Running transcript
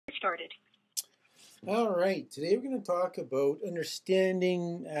started. All right, today we're going to talk about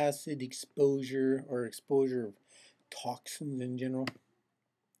understanding acid exposure or exposure of toxins in general.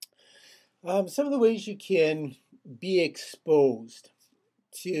 Some of the ways you can be exposed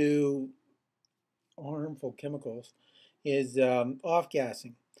to harmful chemicals is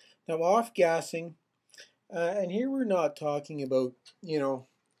off-gassing. Now, off-gassing, and here we're not talking about,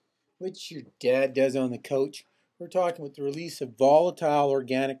 which your dad does on the couch. We're talking about the release of volatile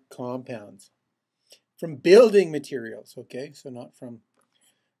organic compounds from building materials, okay? So not from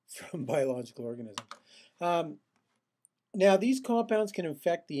biological organisms. Now, these compounds can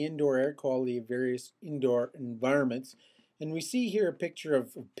affect the indoor air quality of various indoor environments. And we see here a picture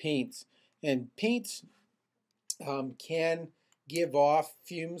of paints. And paints can give off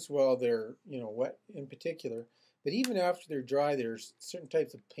fumes while they're, wet in particular. But even after they're dry, there's certain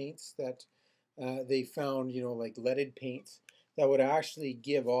types of paints that they found, like leaded paints, that would actually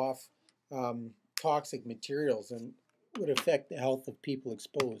give off toxic materials and would affect the health of people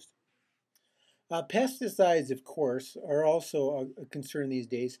exposed. Pesticides, of course, are also a concern these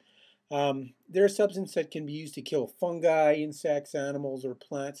days. They're a substance that can be used to kill fungi, insects, animals, or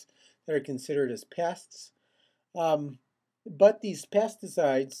plants that are considered as pests. But these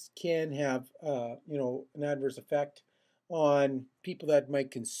pesticides can have, an adverse effect on people that might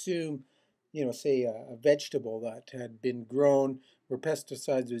consume, say a vegetable that had been grown where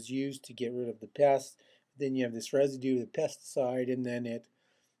pesticides was used to get rid of the pest. Then you have this residue of the pesticide, and then it,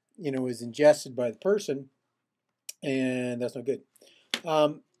 is ingested by the person, and that's not good.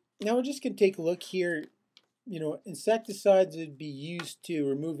 Now we're just going to take a look here. Insecticides would be used to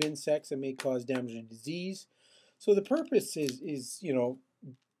remove insects that may cause damage or disease. So the purpose is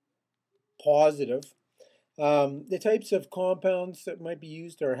positive. The types of compounds that might be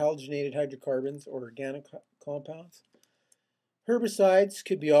used are halogenated hydrocarbons or organic compounds. Herbicides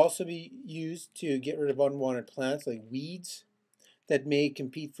could also be used to get rid of unwanted plants like weeds that may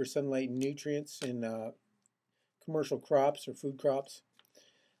compete for sunlight and nutrients in commercial crops or food crops,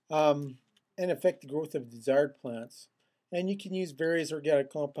 and affect the growth of desired plants. And you can use various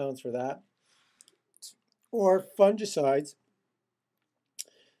organic compounds for that. Or fungicides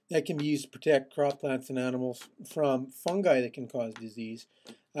that can be used to protect crop plants and animals from fungi that can cause disease.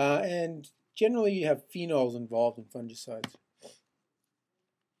 And generally you have phenols involved in fungicides.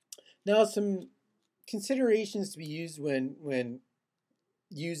 Now, some considerations to be used when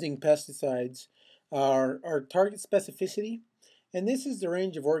using pesticides are target specificity, and this is the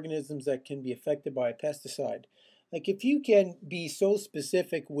range of organisms that can be affected by a pesticide. Like if you can be so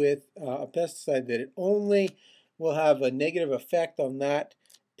specific with a pesticide that it only will have a negative effect on that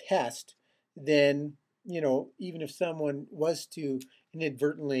pest, then, even if someone was to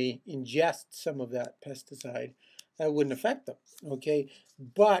inadvertently ingest some of that pesticide, that wouldn't affect them, okay?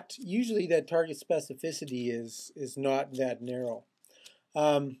 But usually that target specificity is not that narrow.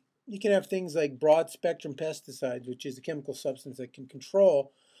 You can have things like broad spectrum pesticides, which is a chemical substance that can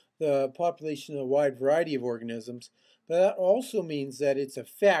control the population of a wide variety of organisms, but that also means that its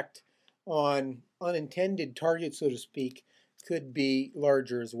effect on unintended targets, so to speak, could be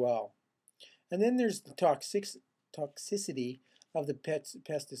larger as well. And then there's the toxicity of the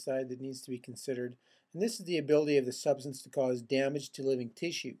pesticide that needs to be considered, and this is the ability of the substance to cause damage to living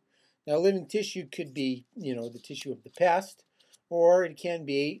tissue. Now, living tissue could be, the tissue of the pest, or it can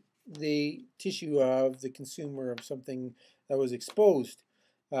be the tissue of the consumer of something that was exposed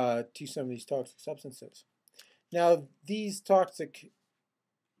to some of these toxic substances. Now, these toxic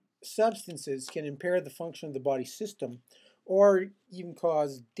substances can impair the function of the body system or even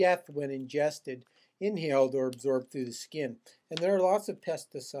cause death when ingested, inhaled, or absorbed through the skin. And there are lots of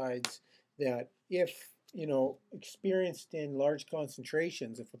pesticides that if, experienced in large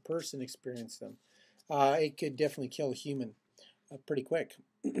concentrations, if a person experienced them, it could definitely kill a human pretty quick.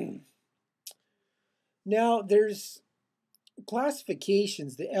 Now, there's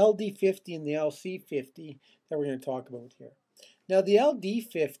classifications, the LD50 and the LC50, that we're going to talk about here. Now, the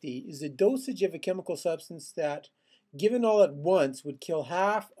LD50 is a dosage of a chemical substance that, given all at once, would kill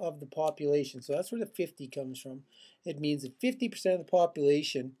half of the population. So that's where the 50 comes from. It means that 50% of the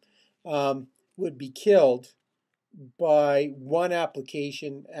population would be killed by one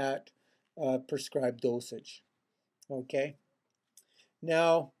application at prescribed dosage. Okay?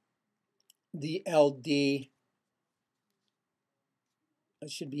 Now, the LD, it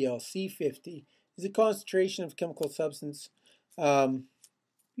should be LC50, is a concentration of chemical substance. Let's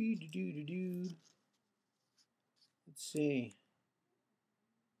see.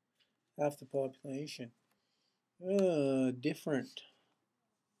 Half the population. Different.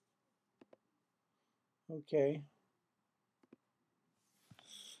 Okay.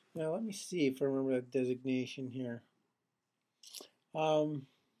 Now let me see if I remember that designation here. Um,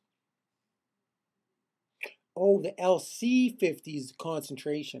 oh, the LC50 is the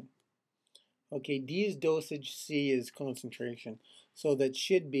concentration. Okay, D is dosage, C is concentration. So that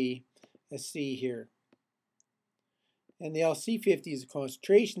should be a C here. And the LC50 is a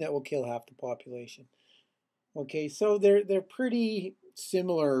concentration that will kill half the population. Okay, so they're pretty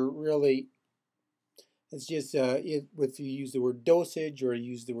similar, really. It's just if you use the word dosage or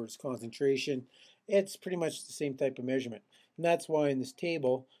use the word concentration, it's pretty much the same type of measurement. And that's why in this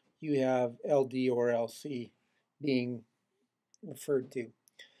table you have LD or LC being referred to.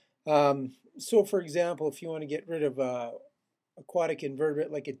 So for example, if you want to get rid of aquatic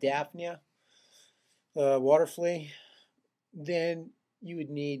invertebrate like a Daphnia water flea, then you would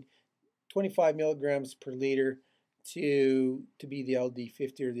need 25 milligrams per liter to be the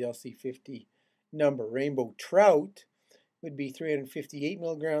LD50 or the LC50 number. Rainbow trout would be 358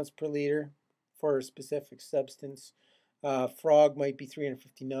 milligrams per liter for a specific substance. Frog might be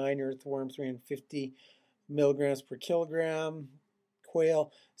 359, earthworm 350 milligrams per kilogram,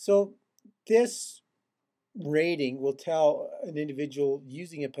 quail. So this rating will tell an individual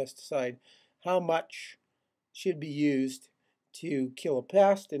using a pesticide how much should be used to kill a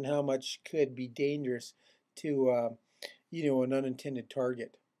pest and how much could be dangerous to an unintended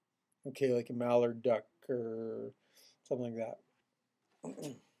target. Okay, like a mallard duck or something like that.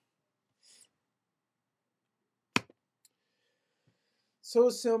 So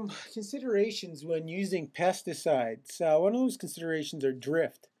some considerations when using pesticides. One of those considerations are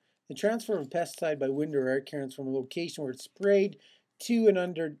drift. The transfer of a pesticide by wind or air currents from a location where it's sprayed to an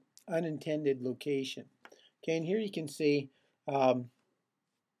unintended location. Okay, and here you can see a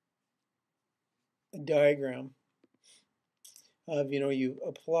diagram of, you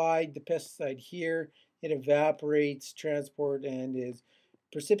applied the pesticide here, it evaporates, transport, and is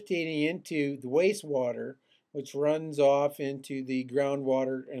precipitating into the wastewater, which runs off into the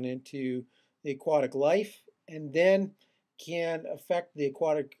groundwater and into the aquatic life, and then can affect the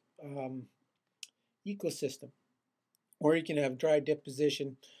aquatic ecosystem. Or you can have dry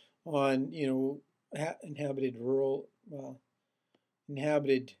deposition on, inhabited rural,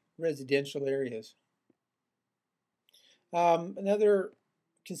 inhabited residential areas. Another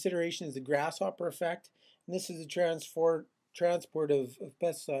consideration is the grasshopper effect, and this is the transport of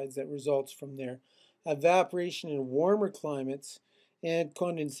pesticides that results from their evaporation in warmer climates and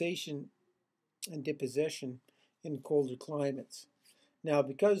condensation and deposition in colder climates. Now,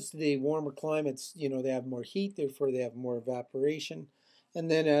 because the warmer climates, they have more heat, therefore they have more evaporation, and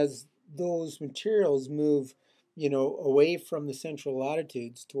then as those materials move, away from the central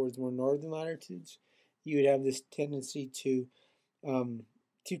latitudes towards more northern latitudes, you would have this tendency to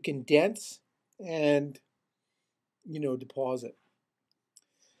condense and deposit.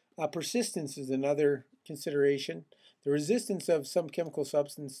 Persistence is another consideration. The resistance of some chemical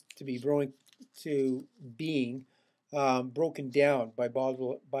substance to being broken down by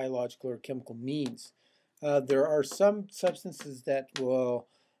biological or chemical means. There are some substances that will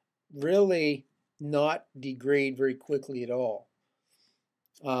really not degrade very quickly at all.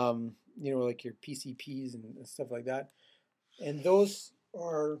 Like your PCPs and stuff like that. And those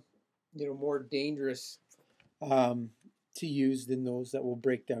are, more dangerous to use than those that will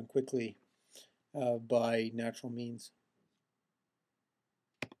break down quickly by natural means.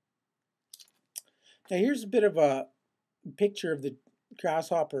 Now here's a bit of a picture of the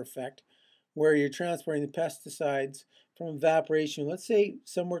grasshopper effect, where you're transporting the pesticides from evaporation, let's say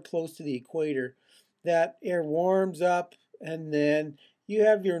somewhere close to the equator. That air warms up, and then you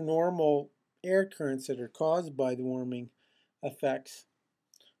have your normal air currents that are caused by the warming effects.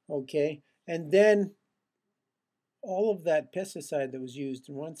 Okay, and then all of that pesticide that was used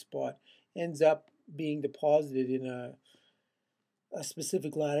in one spot ends up being deposited in a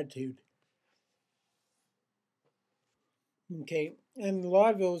specific latitude. Okay, and a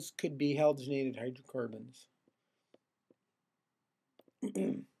lot of those could be halogenated hydrocarbons.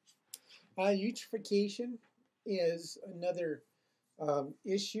 Eutrophication is another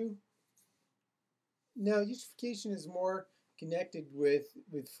issue. Now, eutrophication is more connected with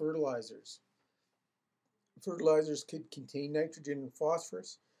fertilizers. Fertilizers could contain nitrogen and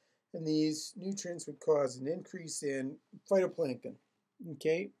phosphorus, and these nutrients would cause an increase in phytoplankton.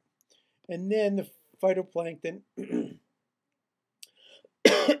 Okay, and then the phytoplankton,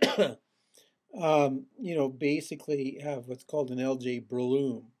 basically have what's called an algae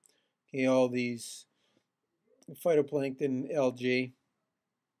bloom. Okay, all these phytoplankton algae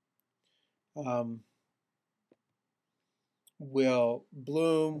will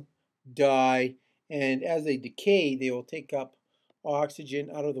bloom, die, and as they decay, they will take up oxygen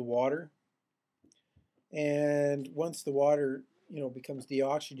out of the water. And once the water, becomes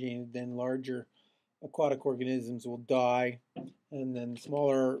deoxygenated, then larger aquatic organisms will die, and then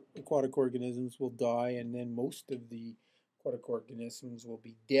smaller aquatic organisms will die, and then most of the aquatic organisms will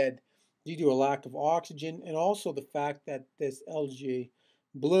be dead due to a lack of oxygen, and also the fact that this algae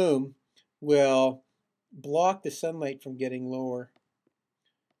bloom will block the sunlight from getting lower.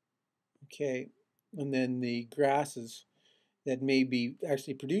 Okay, and then the grasses that may be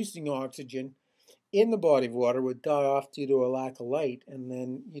actually producing oxygen in the body of water would die off due to a lack of light, and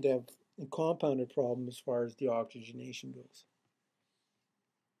then you'd have a compounded problem as far as deoxygenation goes.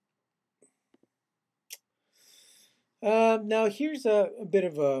 Now here's a bit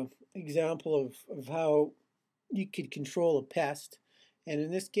of an example of how you could control a pest, and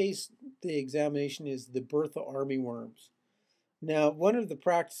in this case the examination is the birth of armyworms. Now one of the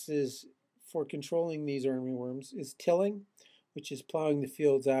practices for controlling these armyworms is tilling, which is plowing the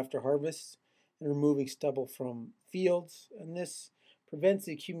fields after harvest and removing stubble from fields, and this prevents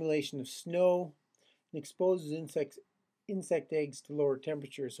the accumulation of snow and exposes insect eggs to lower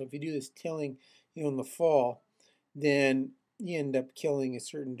temperatures. So if you do this tilling, in the fall, then you end up killing a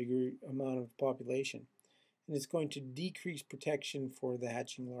certain degree amount of population, and it's going to decrease protection for the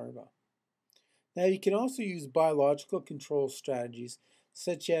hatching larvae. Now you can also use biological control strategies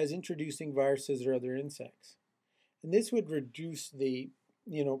such as introducing viruses or other insects, and this would reduce the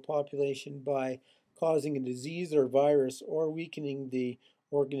population by causing a disease or virus or weakening the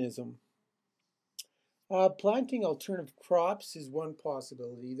organism. Planting alternative crops is one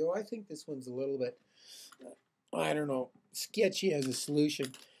possibility, though I think this one's a little bit, I don't know, sketchy as a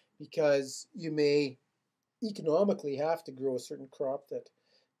solution, because you may economically have to grow a certain crop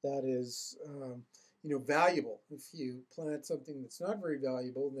that is valuable. If you plant something that's not very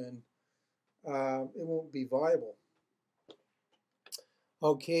valuable, then it won't be viable.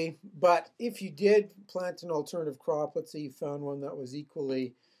 Okay, but if you did plant an alternative crop, let's say you found one that was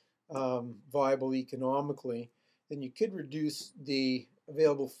equally viable economically, then you could reduce the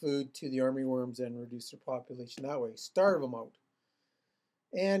available food to the armyworms and reduce their population that way, starve them out.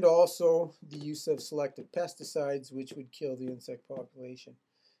 And also the use of selective pesticides, which would kill the insect population.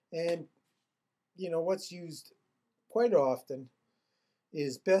 And what's used quite often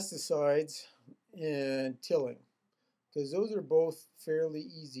is pesticides and tilling, because those are both fairly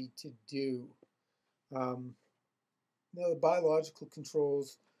easy to do. Now the biological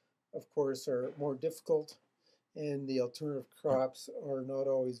controls, of course, are more difficult, and the alternative crops are not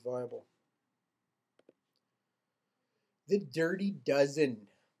always viable. The dirty dozen.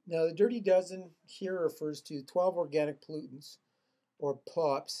 Now the dirty dozen here refers to 12 organic pollutants, or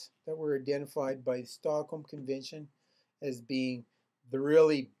POPs, that were identified by the Stockholm Convention as being the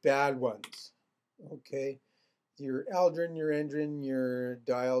really bad ones. Okay, your aldrin, your endrin, your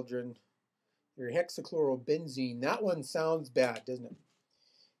dieldrin, your hexachlorobenzene. That one sounds bad, doesn't it?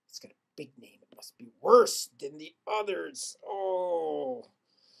 It's got a big name. It must be worse than the others. Oh,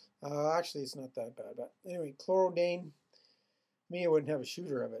 actually, it's not that bad. But anyway, chlorodane. Me, I wouldn't have a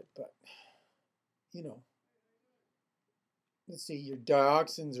shooter of it, but let's see. Your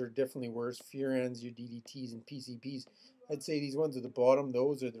dioxins are definitely worse. Furans, your DDTs, and PCPs. I'd say these ones at the bottom.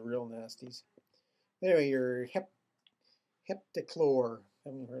 Those are the real nasties. Anyway, your heptachlor.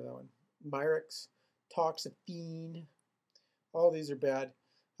 Haven't heard of that one. Myrex, toxaphene. All these are bad.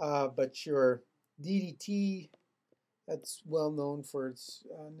 But your DDT, that's well known for its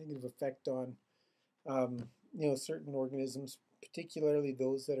negative effect on certain organisms, particularly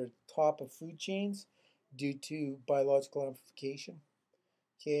those that are top of food chains due to biological amplification,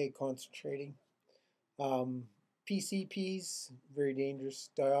 concentrating. PCPs, very dangerous.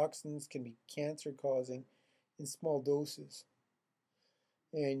 Dioxins can be cancer causing in small doses.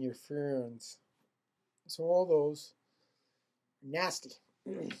 And your furans. So all those are nasty.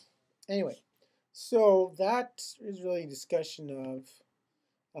 Anyway, so that is really a discussion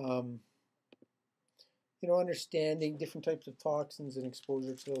of understanding different types of toxins and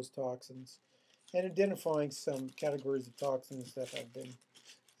exposure to those toxins, and identifying some categories of toxins that have been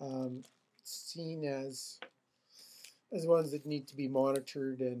seen as ones that need to be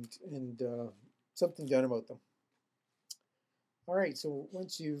monitored and something done about them. All right, so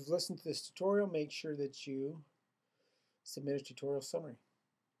once you've listened to this tutorial, make sure that you submit a tutorial summary.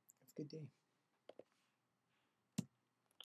 Have a good day.